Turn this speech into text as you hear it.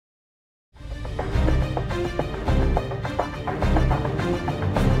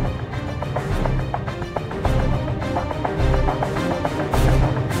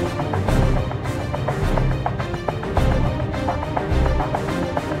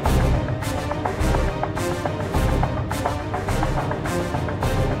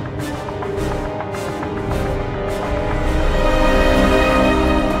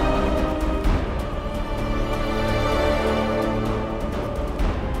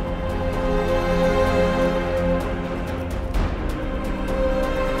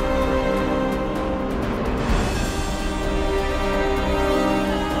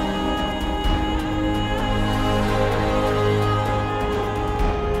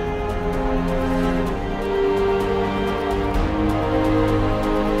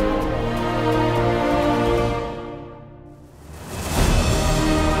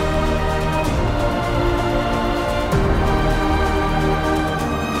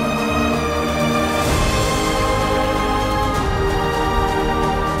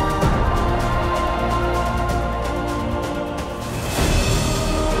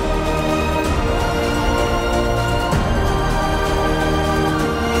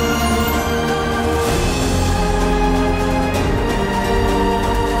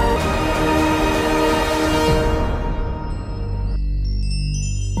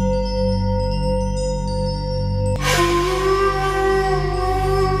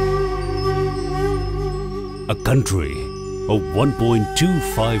a country of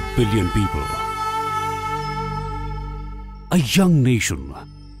 1.25 billion people. A young nation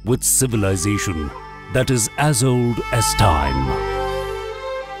with civilization that is as old as time.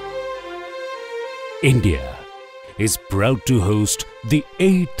 India is proud to host the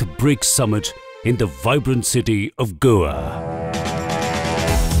 8th BRICS Summit in the vibrant city of Goa.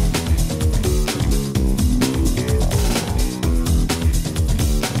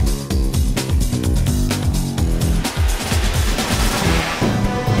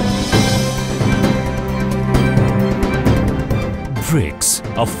 BRICS,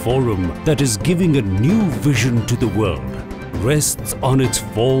 a forum that is giving a new vision to the world, rests on its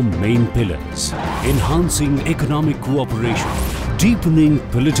 4 main pillars: enhancing economic cooperation, deepening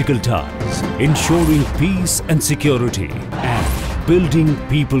political ties, ensuring peace and security, and building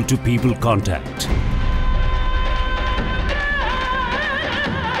people-to-people contact.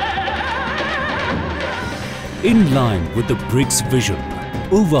 In line with the BRICS vision,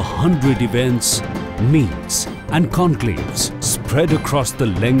 over 100 events, meets and conclaves spread across the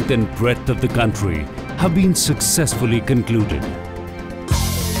length and breadth of the country have been successfully concluded.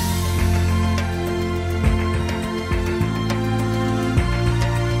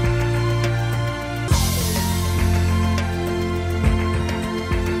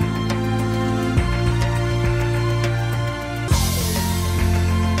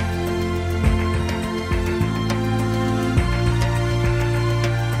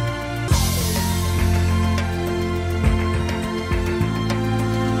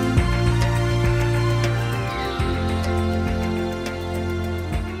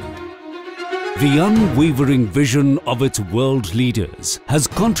 The unwavering vision of its world leaders has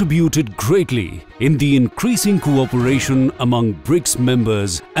contributed greatly in the increasing cooperation among BRICS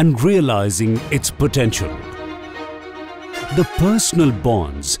members and realizing its potential. The personal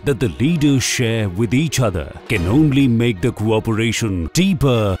bonds that the leaders share with each other can only make the cooperation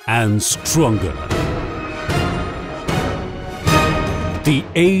deeper and stronger. The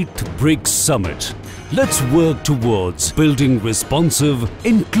 8th BRICS Summit. Let's work towards building responsive,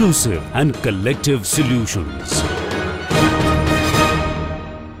 inclusive and collective solutions.